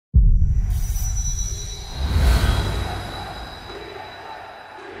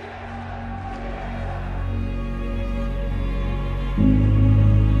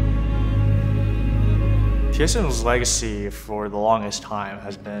TSM's legacy for the longest time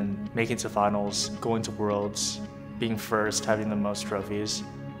has been making it to finals, going to Worlds, being first, having the most trophies.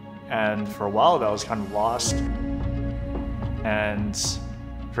 And for a while that was kind of lost. And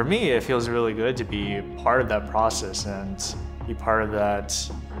for me, it feels really good to be part of that process and be part of that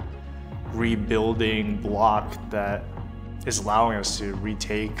rebuilding block that is allowing us to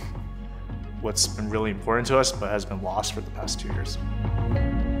retake what's been really important to us but has been lost for the past 2 years.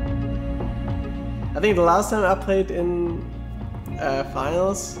 I think the last time I played in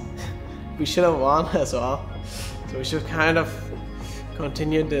finals, we should have won as well. So we should kind of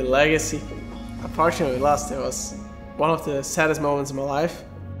continue the legacy. Unfortunately, we lost. It was one of the saddest moments in my life.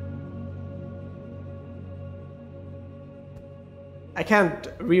 I can't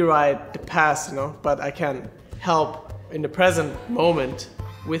rewrite the past, you know, but I can help in the present moment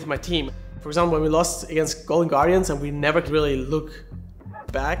with my team. For example, when we lost against Golden Guardians and we never really look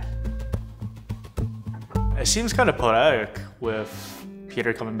back. It seems kind of poetic with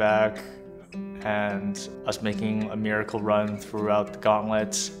Peter coming back and us making a miracle run throughout the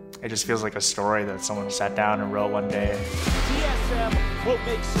gauntlet. It just feels like a story that someone sat down and wrote one day. TSM will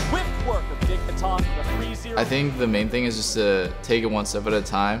make swift work of Big Baton with a 3-0. I think the main thing is just to take it one step at a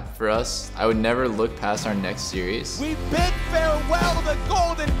time for us. I would never look past our next series. We bid farewell to the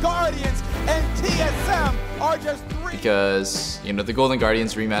Golden Guardians, and TSM are just 3. Because, you know, the Golden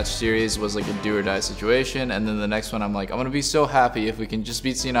Guardians rematch series was like a do or die situation, and then the next one I'm like, I'm gonna be so happy if we can just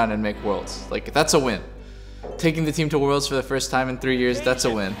beat C9 and make Worlds. Like, that's a win. Taking the team to Worlds for the first time in 3 years, that's a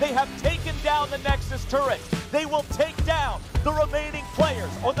win. They have taken down the Nexus turret. They will take down the remaining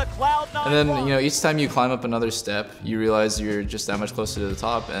players on the Cloud9. And then, you know, each time you climb up another step, you realize you're just that much closer to the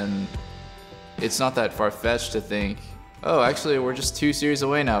top, and it's not that far-fetched to think, oh, actually, we're just 2 series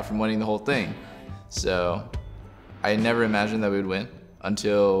away now from winning the whole thing. So I never imagined that we would win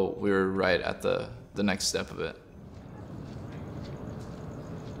until we were right at the next step of it.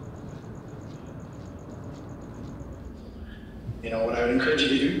 You know, what I would encourage you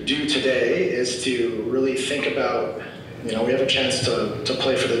to do today is to really think about, you know, we have a chance to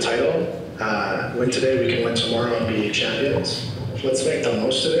play for the title. Win today, we can win tomorrow and be champions. Let's make the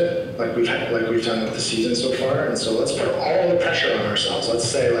most of it, like we've done with the season so far. And so let's put all the pressure on ourselves. Let's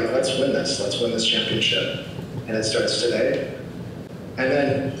say, like, let's win this championship. And it starts today. And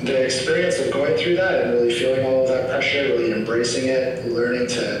then the experience of going through that and really feeling all of that pressure, really embracing it, learning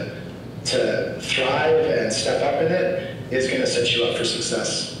to thrive and step up in it, is going to set you up for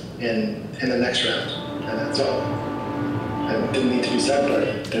success in the next round. And that's all. It didn't need to be said,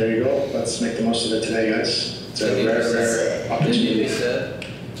 but there you go. Let's make the most of it today, guys. It's a rare opportunity. Let's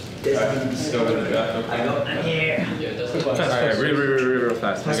go with the draft. I'm here. Alright, real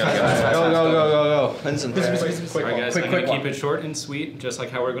fast. Go. Quick, guys, I'm going to keep it short and sweet, just like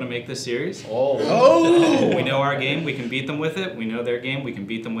how we're going to make this series. Oh! We know our game, we can beat them with it. We know their game, we can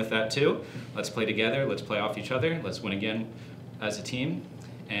beat them with that too. Let's play together, let's play off each other, let's win again as a team.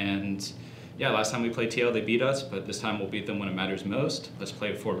 And yeah, last time we played TL, they beat us, but this time we'll beat them when it matters most. Let's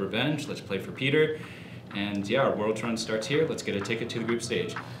play for revenge, let's play for Peter. And yeah, our World Run starts here. Let's get a ticket to the group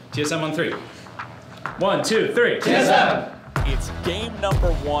stage. TSM on 3. 1, 2, 3. TSM! It's game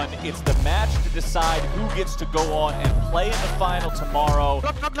number 1. It's the match to decide who gets to go on and play in the final tomorrow.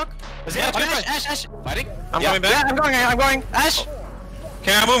 Look. Ash. Fighting? I'm going back. Yeah, I'm going. Ash!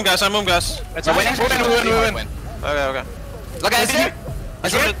 Okay, I move, guys. It's a win. Okay. Look at Azir.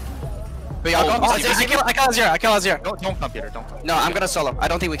 Azir? Wait, I kill Azir. Don't come, Peter. Don't come. No, I'm gonna solo. I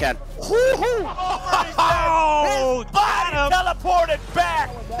don't think we can. Oh! Body teleported back!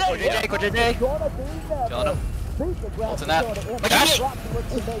 Go JJ. Killing him. Ulting that. Look, Ash!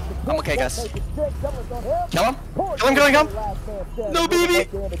 I'm okay, guys. Kill him. No, BB!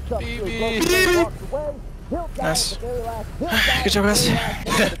 Nice. Good job, guys.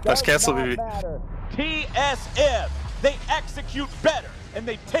 Let's cancel, BB. TSM, they execute better, and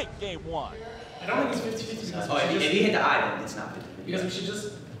they take game 1. I don't think it's 50-50. Oh, if you hit the eye, then it's not 50-50. Because we should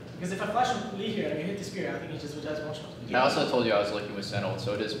just... Because if I flash on Lee here and you hit the spear, I think he just has one shot. I also told you I was looking with Sentinel,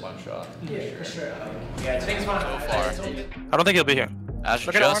 so it is one shot. Yeah, for sure. Yeah, I think it's one. So far. I don't think he'll be here. Ash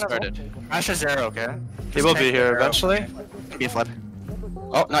just started. Ash is 0, okay? He will be here eventually. Be a flip.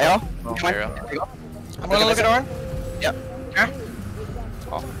 Oh, not y'all. Come on. I'm gonna look at Orin. Yep. Okay.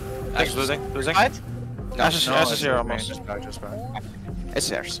 Oh. Ash is losing. Fight? No, Ash is here almost. Just back. It's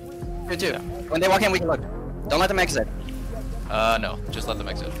theirs. 2-2. When they walk in, we can look. Don't let them exit. No. Just let them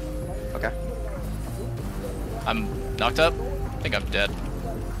exit. Okay. I'm knocked up. I think I'm dead.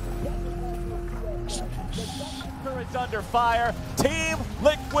 Turret's under fire. Team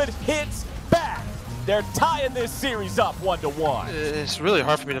Liquid hits back. They're tying this series up 1-1. It's really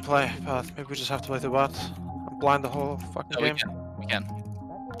hard for me to play, but maybe we just have to play the bot. blind the whole fucking game? We can.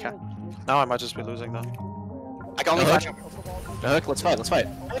 Okay. Now I might just be losing though. I can only flash. The hook. Let's fight.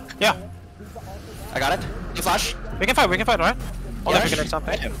 Yeah. I got it. You flash. We can fight, right? Only if we can make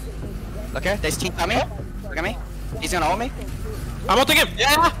something. Okay, there's team coming. Look at me. He's gonna hold me. I'm ulting him!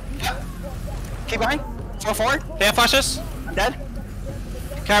 Yeah! Keep going. 4-4. They have flashes. I'm dead.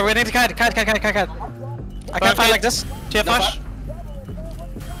 Okay, we need to kite. I can't fight like this. TF flash.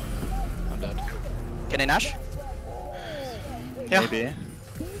 I'm dead. Can they Nash? Yeah. Maybe.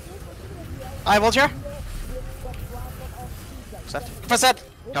 I will here. Set. For set.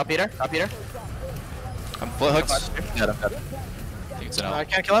 Got Peter. I'm full hooks. Dead, I'm dead. I think it's an L. I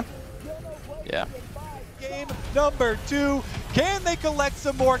can't kill him. Yeah. Game number 2. Can they collect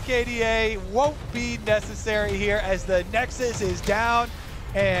some more KDA? Won't be necessary here as the Nexus is down.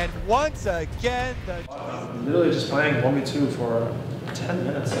 And once again, I'm literally just playing 1v2 for 10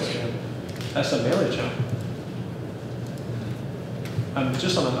 minutes this game. As a melee champ. I'm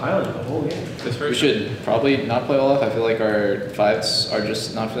just on an island the whole game. We should probably not play Olaf. I feel like our fights are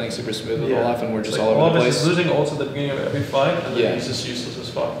just not feeling super smooth with Olaf, and we're just all over the place. Olaf is losing ults at the beginning of every fight, and then Yeah. he's just useless as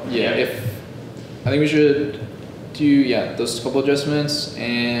fuck. Yeah, I think we should do those couple adjustments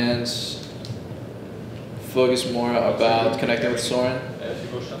and focus more about connecting with Soren.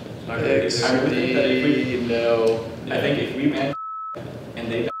 I think if we man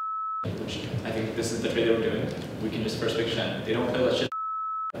and they which I think this is the trade they were doing, we can just first pick Shen. If they don't play, let's just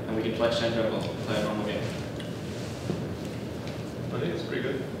and we can flex Shen jungle, play a normal game. I think it's pretty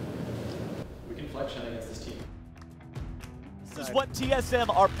good. We can flex Shen against this team. this is what TSM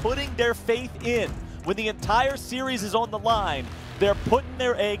are putting their faith in. When the entire series is on the line, they're putting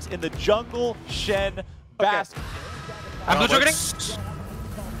their eggs in the jungle Shen basket. I'm blue targeting.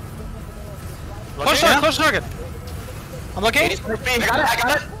 Close target. I'm looking. I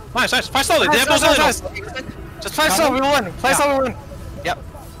got it. Nice. Fight slowly. They have no slowly. Just fight slow. We will win. Play slow. We will win. Yep.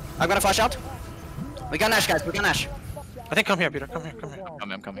 I'm gonna flash out. We got Nash, guys. We got Nash. I think come here, Peter. Come here.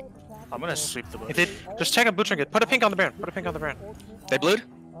 I'm coming. I'm gonna sweep the bush. Just check a blue trinket. Put a pink on the Baron. They blued.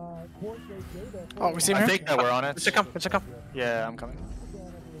 Oh, we see him I here? think that we're on it. It's a come. Yeah, I'm coming.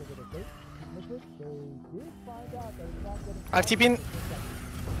 I have TP in.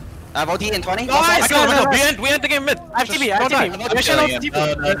 I have OT in 20. Nice! We end the game mid. I have TP.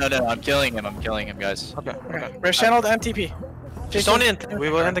 I'm killing him, guys. Okay. We're channeled and TP. Just don't in. We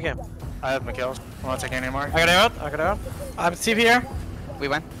will end the game. I have Mikhail. Wanna take any more? I got out. I have TP here. We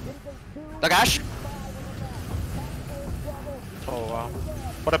win. Look, Ash. Oh wow.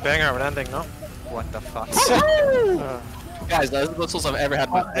 What a banger of an ending, no? What the fuck? Guys, those whistles I've ever had.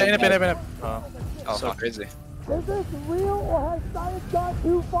 In a bit. Oh, so crazy. Is this real or has science gone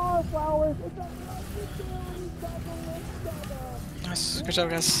too far, Flowers? Nice. Good job,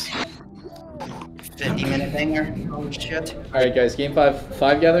 guys. 50-minute banger. Oh shit. Alright, guys, game 5.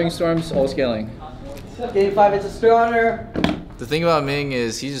 5 Gathering Storms, all scaling. Game 5, it's a spawner. The thing about Ming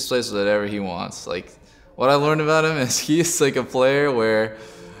is he just plays whatever he wants. Like, what I learned about him is he's like a player where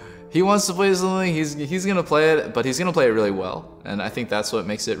he wants to play something, he's gonna play it, but he's gonna play it really well. And I think that's what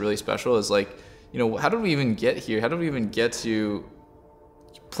makes it really special is like, you know, how did we even get here? How did we even get to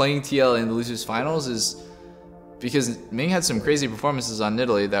playing TL in the losers finals is because Ming had some crazy performances on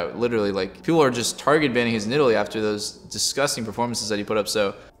Nidalee that literally like people are just target banning his Nidalee after those disgusting performances that he put up.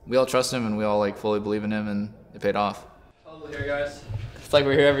 So we all trust him and we all like fully believe in him and it paid off. Here, guys. It's like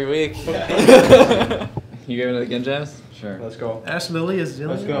we're here every week. You giving it again, Jazz? Sure. Let's go. Ash Lily is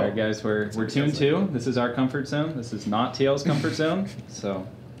dealing. Let's go. All right, guys, we're tuned 2. This is our comfort zone. This is not TL's comfort zone. So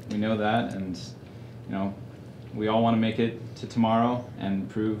we know that, and you know, we all want to make it to tomorrow and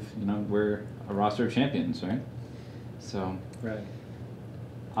prove, you know, we're a roster of champions, right? So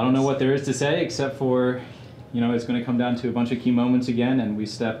I don't know what there is to say except for, you know, it's going to come down to a bunch of key moments again, and we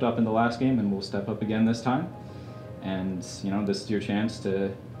stepped up in the last game, and we'll step up again this time. And you know, this is your chance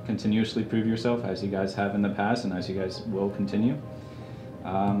to continuously prove yourself as you guys have in the past, and as you guys will continue.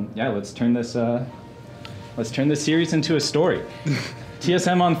 Yeah, let's turn this series into a story.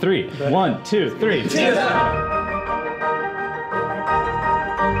 TSM on 3. 1, 2, 3. TSM!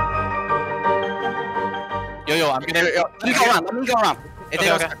 Yo, I'm gonna. Let me go around. Let me go around. Let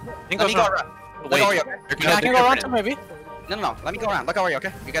me go around. Look over here. I can go around too, maybe. No. Let me go around. Look over here,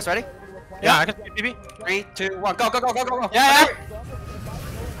 okay? You guys ready? Yeah, I can maybe. 3, 2, 1. Go. Yeah.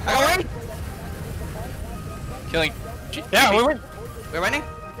 I got ready. Killing. Yeah, we win. We're winning.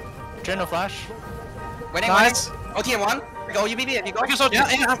 Journal flash. Winning. Nice. OT in 1. We go. UBB. If you go. Yeah. I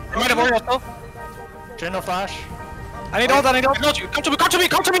might have already yourself. Journal flash. I need ult. Come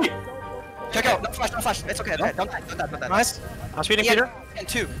to me. Check out. No flash. It's okay. Don't die. Nice. I'm speeding Peter. And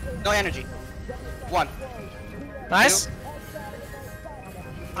 2. No energy. 1. Nice.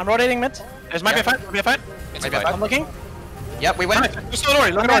 I'm rotating mid. There's might be a fight. Might be a fight. I'm looking. Yep, we win. Just don't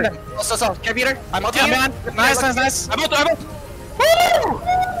worry. Don't worry. So, get Peter. I'm ulting you. Man. Nice. I'm ult. Woo!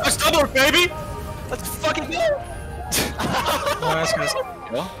 Let's double, baby. Let's fucking go. Nice, guys.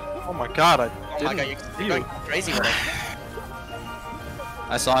 Oh my god, Oh my god, you're going crazy with it.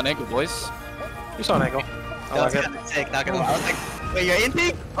 I saw an ankle, boys. You saw an angle. I like it. Sick, not gonna lie. I was like, wait, you're in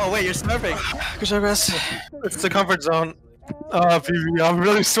peak? Oh wait, you're smurfing. Good job, guys. It's the comfort zone. Oh, PV, I'm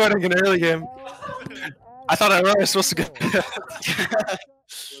really sweating in the early game. I thought I was supposed to get.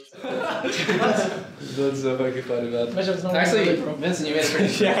 That's so fucking funny, man. Actually, Vincent, you made it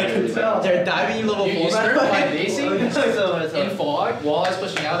pretty yeah, I can tell. They're diving you level 4. You started by basing in fog while I was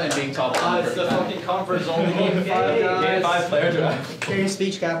pushing out and being top one. It's the fucking comfort zone. Game 5 player drive. Hear your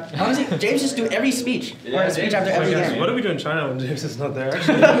speech, Cap. How does it? James just do every speech. Or a speech after every game. What do we do in China when James is not there?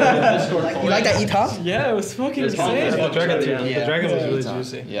 You like that E-top? Yeah, it was fucking insane. The dragon was really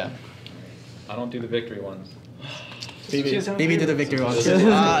juicy. Yeah. I don't do the victory ones. BB did the victory one. Just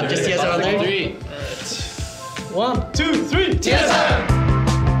TSM on 3. 1, 2, 3. TSM!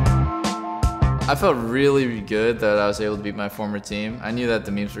 I felt really good that I was able to beat my former team. I knew that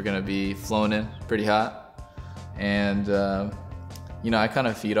the memes were going to be flown in pretty hot. And, you know, I kind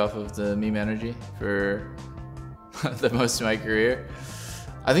of feed off of the meme energy for the most of my career.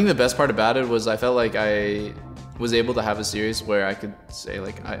 I think the best part about it was I felt like I was able to have a series where I could say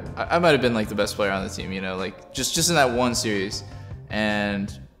like I might have been like the best player on the team, you know, like just in that one series,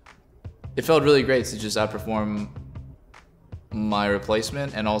 and it felt really great to just outperform my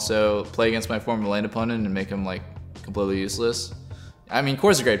replacement and also play against my former lane opponent and make him like completely useless. I mean,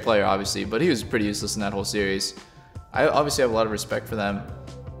 Core's a great player obviously, but he was pretty useless in that whole series. I obviously have a lot of respect for them.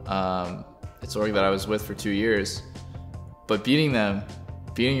 It's a org that I was with for 2 years, but beating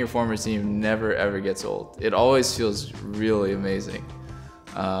your former team never ever gets old. It always feels really amazing.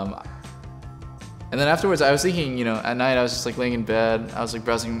 And then afterwards, I was thinking, you know, at night I was just like laying in bed. I was like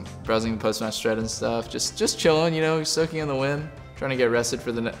browsing the post-match thread and stuff, just chilling, you know, soaking in the wind, trying to get rested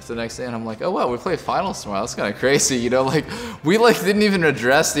for the next day. And I'm like, oh wow, we play finals tomorrow. That's kind of crazy, you know, like we like didn't even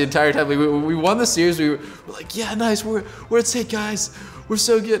address the entire time. Like, we won the series. We were like, yeah, nice. We're at stake, guys. We're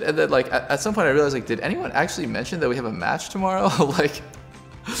so good. And then like at some point I realized like, did anyone actually mention that we have a match tomorrow? Like.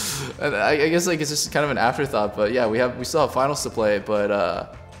 And I guess like it's just kind of an afterthought, but yeah, we still have finals to play, but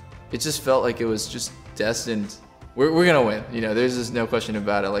it just felt like it was just destined. We're gonna win, you know. There's just no question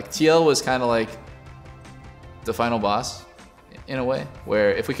about it. Like TL was kind of like the final boss in a way,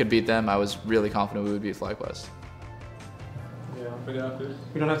 where if we could beat them, I was really confident we would beat FlyQuest. Yeah, we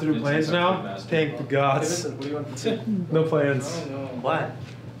don't have to do plans now. Thank the gods. No plans. Oh, no. What?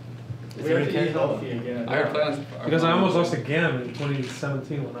 We have to get healthy again. I heard plans. Because I almost lost a GAM in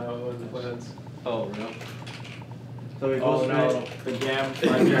 2017 when I won the plans. Oh, really? So it goes the GAM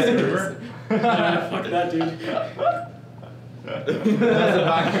 5 years later. Fuck that, dude.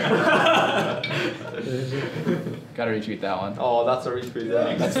 Gotta retweet that one. Oh, that's a retweet.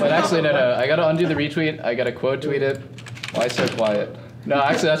 Yeah. But actually, no. I gotta undo the retweet. I gotta quote tweet it. Why so quiet? No,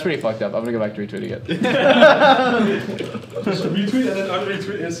 actually, that's pretty fucked up. I'm gonna go back to retweet again. Just retweet and then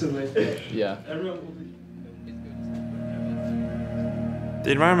unretweet instantly. Yeah.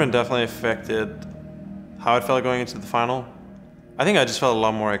 The environment definitely affected how it felt going into the final. I think I just felt a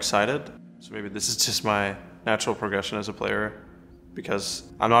lot more excited. So maybe this is just my natural progression as a player, because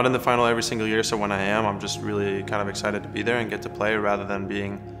I'm not in the final every single year, so when I am, I'm just really kind of excited to be there and get to play rather than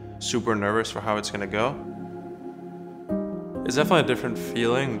being super nervous for how it's gonna go. It's definitely a different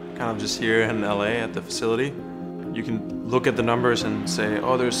feeling, kind of just here in LA at the facility. You can look at the numbers and say,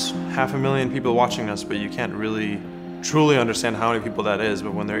 oh, there's 500,000 people watching us, but you can't really truly understand how many people that is.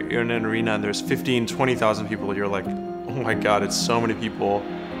 But when they're in an arena and there's 15, 20,000 people, you're like, oh my God, it's so many people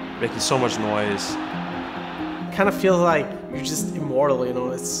making so much noise. Kind of feels like you're just immortal, you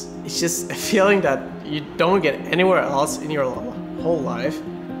know. It's just a feeling that you don't get anywhere else in your whole life.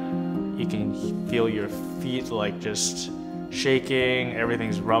 You can feel your feet like just shaking,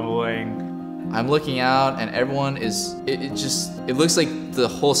 everything's rumbling. I'm looking out and everyone is, it looks like the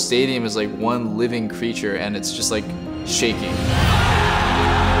whole stadium is like one living creature and it's just like shaking.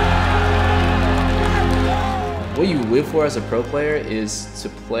 What you live for as a pro player is to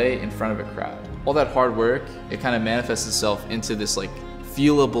play in front of a crowd. All that hard work, it kind of manifests itself into this like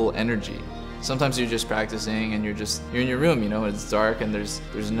feelable energy. Sometimes you're just practicing and you're in your room, you know, and it's dark and there's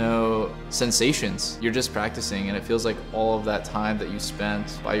no sensations. You're just practicing and it feels like all of that time that you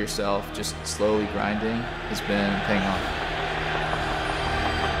spent by yourself just slowly grinding has been paying off.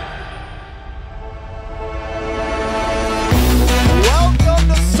 Welcome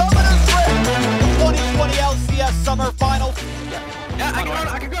to Summoner's Rift 2020 LCS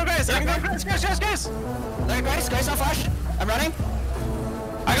I can go, guys. Guys. Look, guys, no flash. I'm running.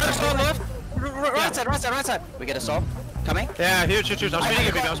 I got a stall on the left. Right side. We get a stall. Coming. Yeah, huge. I'm speeding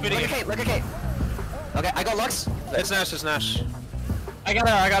it, baby. I'm speeding it. Look at Kate. Okay, I got Lux. It's Nash. I got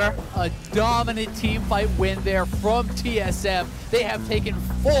her. A dominant team fight win there from TSM. They have taken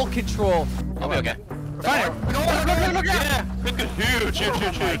full control. I'll be okay. Fine. Look. Yeah. Good. Huge. Oh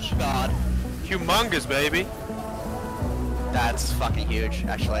my god. Humongous, baby. That's fucking huge,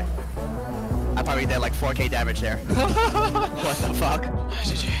 actually. I probably did like 4k damage there. What the fuck?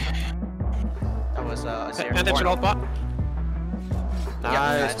 That was Pay attention, old bot.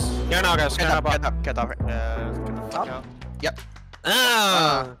 Nice. Here now, guys. Get up. Yep.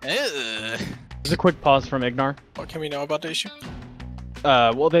 Just a quick pause from Ignar. What can we know about the issue?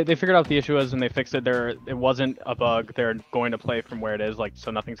 Well, they figured out the issue is and they fixed it. It wasn't a bug. They're going to play from where it is, like,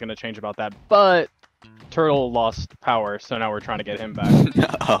 so nothing's going to change about that. But Turtle lost power, so now we're trying to get him back.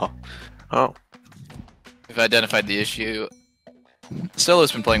 Oh. We've identified the issue.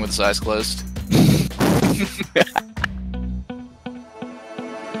 Solo's been playing with his eyes closed.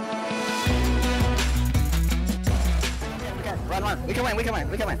 Run. We can win.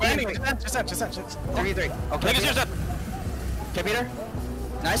 Just 3v3. Okay. Niggas, up. Okay, Peter.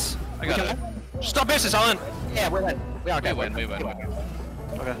 Nice. I got it. Stop business, all in. Yeah, we're win. We are okay. We win.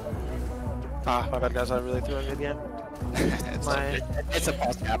 Okay. Ah, my bad, guys. I really threw a good game. It's a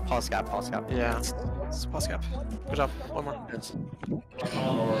pulse gap. Yeah. It's pulse gap. Good job. One more.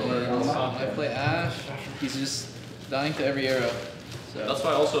 I play Ash. He's just dying to every arrow. So. That's why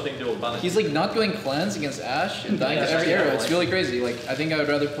I also think they will ban it. He's like not going cleanse against Ash and dying to every arrow. It's really crazy. Like I think I would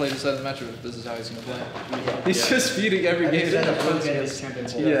rather play this side of the matchup if this is how he's gonna play. He's just feeding every game.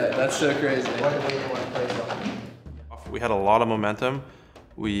 Yeah, that's so crazy. We had a lot of momentum.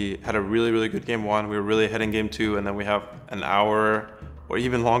 We had a really good game one. We were really ahead in game two, and then we have an hour or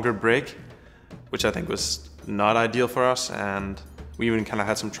even longer break, which I think was not ideal for us. And we even kind of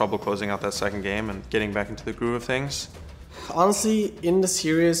had some trouble closing out that second game and getting back into the groove of things. Honestly, in the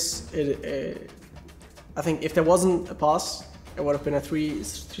series, I think if there wasn't a pause, it would have been a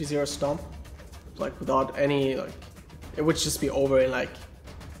 3-0 stomp. Like without any, like, it would just be over in like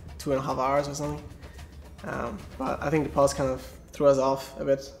 2.5 hours or something. But I think the pause kind of threw us off a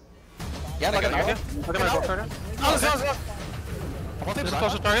bit. Yeah, look at my target. This is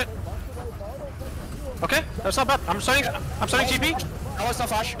close to target. Okay, that's not bad. I'm starting TP. No, it's no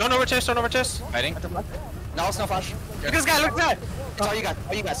flash. Don't overchase. Fighting. No, it's no flash. Look at this guy, look at that! It's all you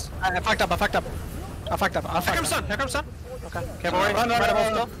guys. I fucked up. Here comes Sun. Okay, don't worry. Run.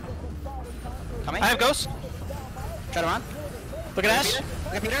 Coming. I have ghost. Try to run. Look at Ash.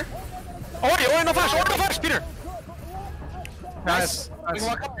 Look at Peter. Oh, no flash, Peter. Nice. We can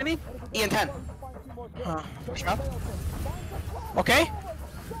walk up, maybe? E and 10. Push up. Okay.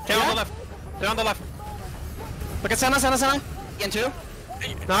 They're on the left. Look at Senna. E and 2.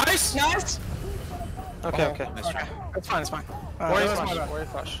 Nice. Okay. It's fine. Warrior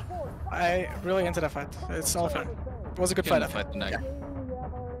flash. I really into that fight. It's all fine. It was a good fight. We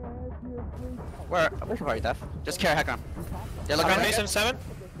can fight Def. Just carry heck on. Yeah, look I'm in right. basin 7.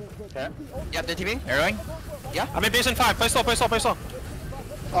 Okay. Yep, the TV. Arrowing? Yeah. I'm in basin 5. Play slow.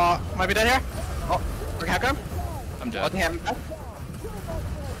 Might be dead here. Oh, look at heck on. I'm dead.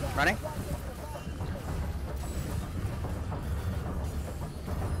 Running.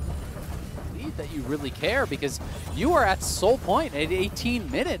 That you really care because you are at sole point at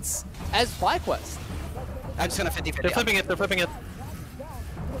 18 minutes as FlyQuest. I'm just gonna 50-50. They're flipping it.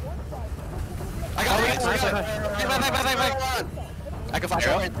 I got it. I can flash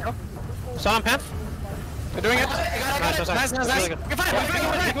over. Sun on Panther. They're doing it. Nice.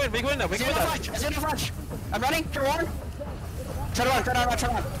 Really We can win that. Azure no flash. I'm running. Turn one. Try to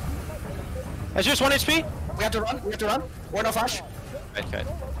run. Azure's 1 HP. We have to run. Or no flash. Okay.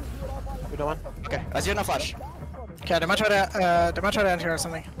 We don't want. Okay, Azure no flash. Okay, they might try to end here or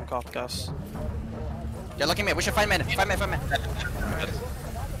something. God, guys. Yeah, look at me. We should 5 men. 5 men. 5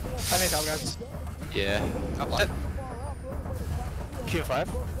 men, guys. Yeah. Q5. I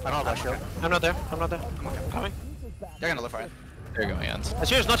don't have flash shield. I'm not there. I'm coming. They're gonna look for it. They're going on.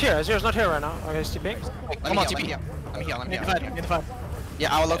 Azure's not here right now. Okay, he's TPing. Come on, TP. Let me heal.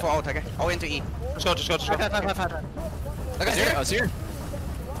 Yeah, I will look for ult, okay? Oh, into E. Let's go. Look at Azure.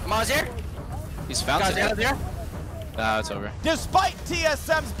 Come on, Azure. He's found it. Nah, it's over. Despite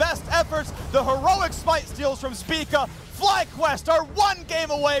TSM's best efforts, the heroic smite steals from Spica, FlyQuest are 1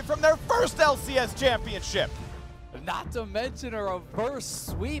 game away from their first LCS championship. Not to mention a reverse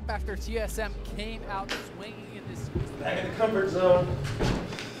sweep after TSM came out swinging in this. Back in the comfort zone.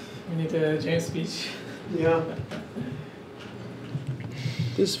 We need a James speech. Yeah.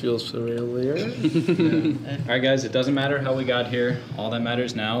 This feels familiar. All right, guys, it doesn't matter how we got here. All that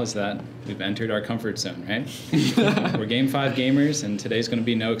matters now is that we've entered our comfort zone, right? We're Game 5 gamers, and today's going to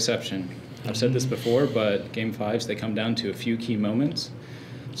be no exception. I've said this before, but Game 5s, they come down to a few key moments.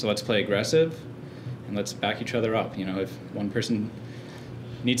 So let's play aggressive, and let's back each other up. You know, if one person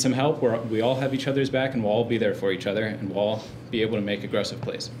needs some help, we all have each other's back, and we'll all be there for each other, and we'll all be able to make aggressive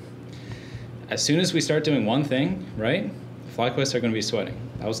plays. As soon as we start doing one thing, right, FlyQuest are going to be sweating.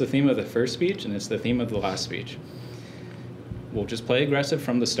 That was the theme of the first speech, and it's the theme of the last speech. We'll just play aggressive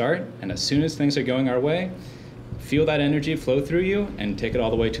from the start, and as soon as things are going our way, feel that energy flow through you and take it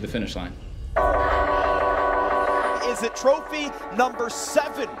all the way to the finish line. Is it trophy number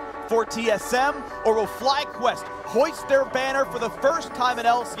 7 for TSM, or will FlyQuest hoist their banner for the first time in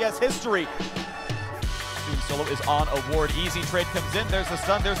LCS history? Solo is on a ward. Easy trade comes in. There's the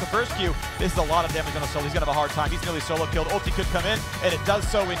stun. There's the first Q. This is a lot of damage on a Solo. He's going to have a hard time. He's nearly solo killed. Ulti could come in, and it does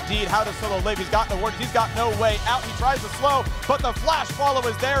so indeed. How does Solo live? He's got no ward. He's got no way out. He tries to slow, but the flash follow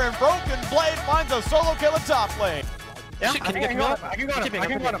is there, and Broken Blade finds a solo kill in top lane. Yeah, can you get me up? I can go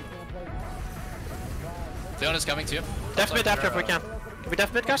on him. Leona's coming to you. Def mid after if we can. Can we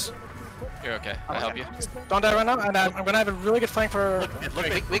def mid, guys? You're okay. I'll help you. Don't die right now, and I'm gonna have a really good flank for...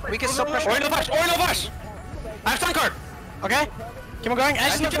 We can still pressure. Ori no flash! I have stun card! Okay? Keep on going.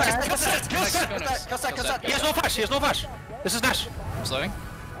 Kill set! He has no flash! This is Nash. I'm slowing.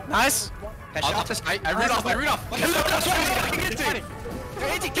 Nice! I root off. They're fucking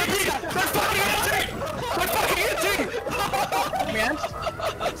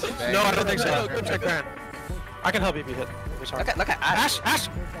No, I don't think so. Good check, Baron. I can help you beat it. Look at Ash. Ash!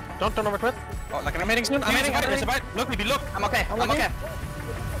 Don't overquit. Oh, I'm hitting soon. I'm hitting. Look, BB, look. I'm okay. Oh,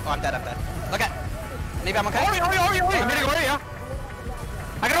 I'm dead. Look at. Maybe I'm okay. Ori! I'm hitting Ori, yeah.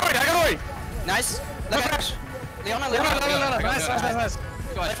 I got Ori. Nice. Look at Ash. Leona. Nice.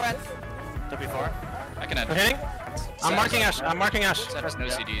 Go ahead. W4. I can end. I'm hitting. I'm marking Ash. Set has no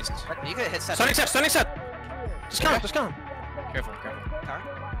CDs. You could hit set. Stunning set. Just come. Careful.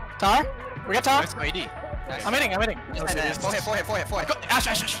 Tower? We got tower? Nice AD. Nice. I'm hitting. Four hit. Go. Ash.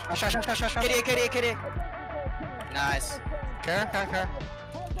 Kitty. Nice. Care.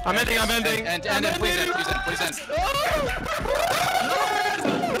 I'm ending. And please end.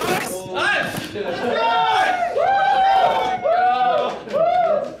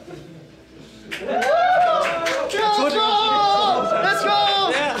 Let's go!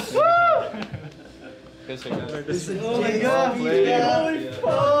 This is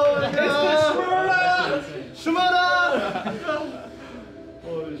Shimada!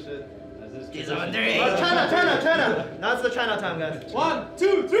 Holy shit. He's on 3. China! Now it's the China time, guys. 1,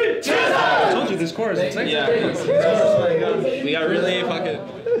 2, 3, China! I told you this core is insane. Yeah. We got really fucking...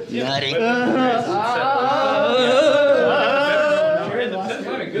 Nutty.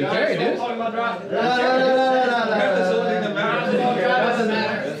 Good carry, dude.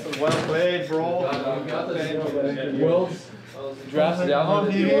 Well played, bro. Worlds. Drafts down.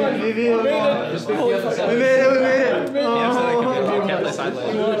 We made it.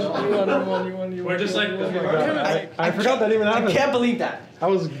 We're just like... I forgot that even happened. I can't believe that. I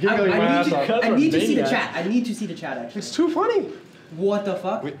was giggling my ass off. I need to see the chat. Actually. It's too funny. What the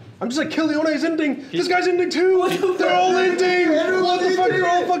fuck? I'm just like, kill Leona, he's ending. This guy's ending too. They're all ending. What the fuck? They're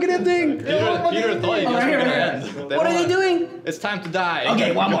all fucking ending. Peter thought you guys were gonna end. What are they doing? It's time to die.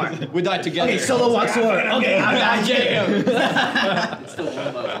 Okay, one more. We die together. Okay, Solo walks forward. Okay, I'm not Jacob. It's still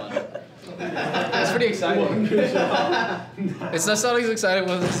 1-1. It's pretty exciting. It's not as exciting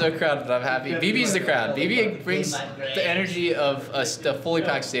when there's no crowd, but I'm happy. BB's the crowd. BB brings the energy of a fully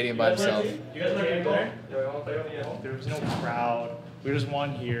packed stadium by himself. You guys want to get there? There was no crowd. We just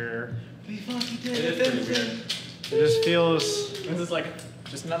won here. We fucking did it. It just feels... This is like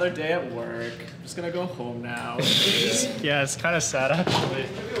just another day at work. I'm just gonna go home now. Yeah, it's kind of sad actually.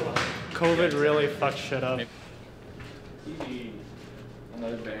 COVID really fucked shit up.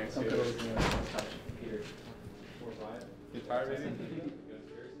 Another bang. So Guitar, baby.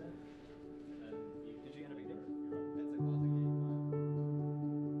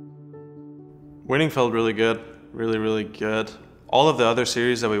 Winning felt really good. Really good. All of the other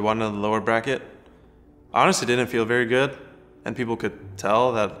series that we won in the lower bracket, I honestly didn't feel very good. And people could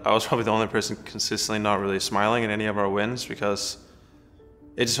tell that I was probably the only person consistently not really smiling in any of our wins because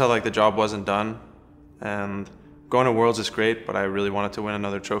it just felt like the job wasn't done. And going to Worlds is great, but I really wanted to win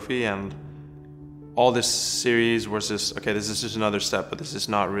another trophy. And all this series was just, okay, this is just another step, but this is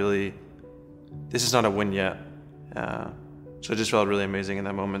not a win yet. So it just felt really amazing in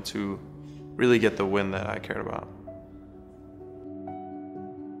that moment to really get the win that I cared about.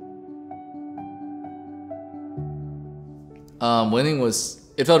 Winning was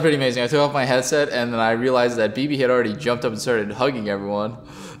it felt pretty amazing. I took off my headset and then I realized that BB had already jumped up and started hugging everyone.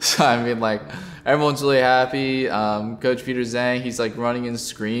 So I mean, like, everyone's really happy. Coach Peter Zhang, he's like running and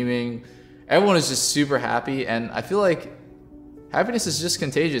screaming. Everyone is just super happy, and I feel like happiness is just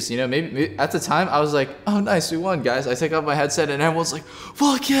contagious. You know, maybe at the time I was like, oh nice, we won, guys. I take off my headset and everyone's like,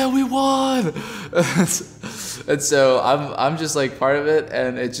 fuck yeah, we won. And so I'm just like part of it,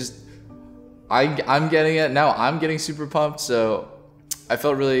 and it just I'm getting it now. I'm getting super pumped. So I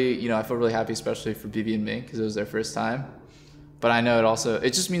felt really, you know, I felt really happy, especially for BB and Ming, because it was their first time. But I know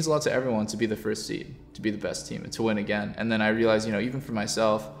it just means a lot to everyone to be the first seed, to be the best team, and to win again. And then I realized, you know, even for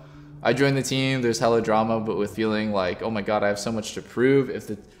myself, I joined the team, there's hella drama, but with feeling like, oh my God, I have so much to prove. If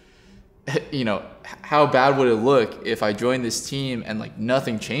the, you know, how bad would it look if I joined this team and like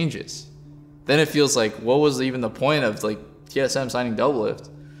nothing changes? Then it feels like, what was even the point of like TSM signing Doublelift?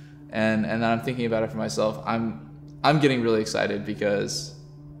 And then I'm thinking about it for myself. I'm getting really excited because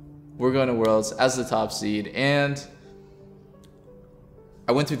we're going to Worlds as the top seed, and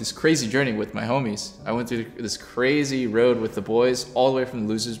I went through this crazy journey with my homies. I went through this crazy road with the boys all the way from the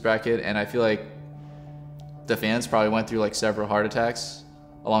losers bracket, and I feel like the fans probably went through like several heart attacks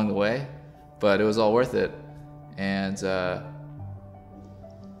along the way, but it was all worth it. And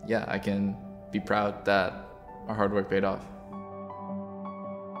yeah, I can be proud that our hard work paid off.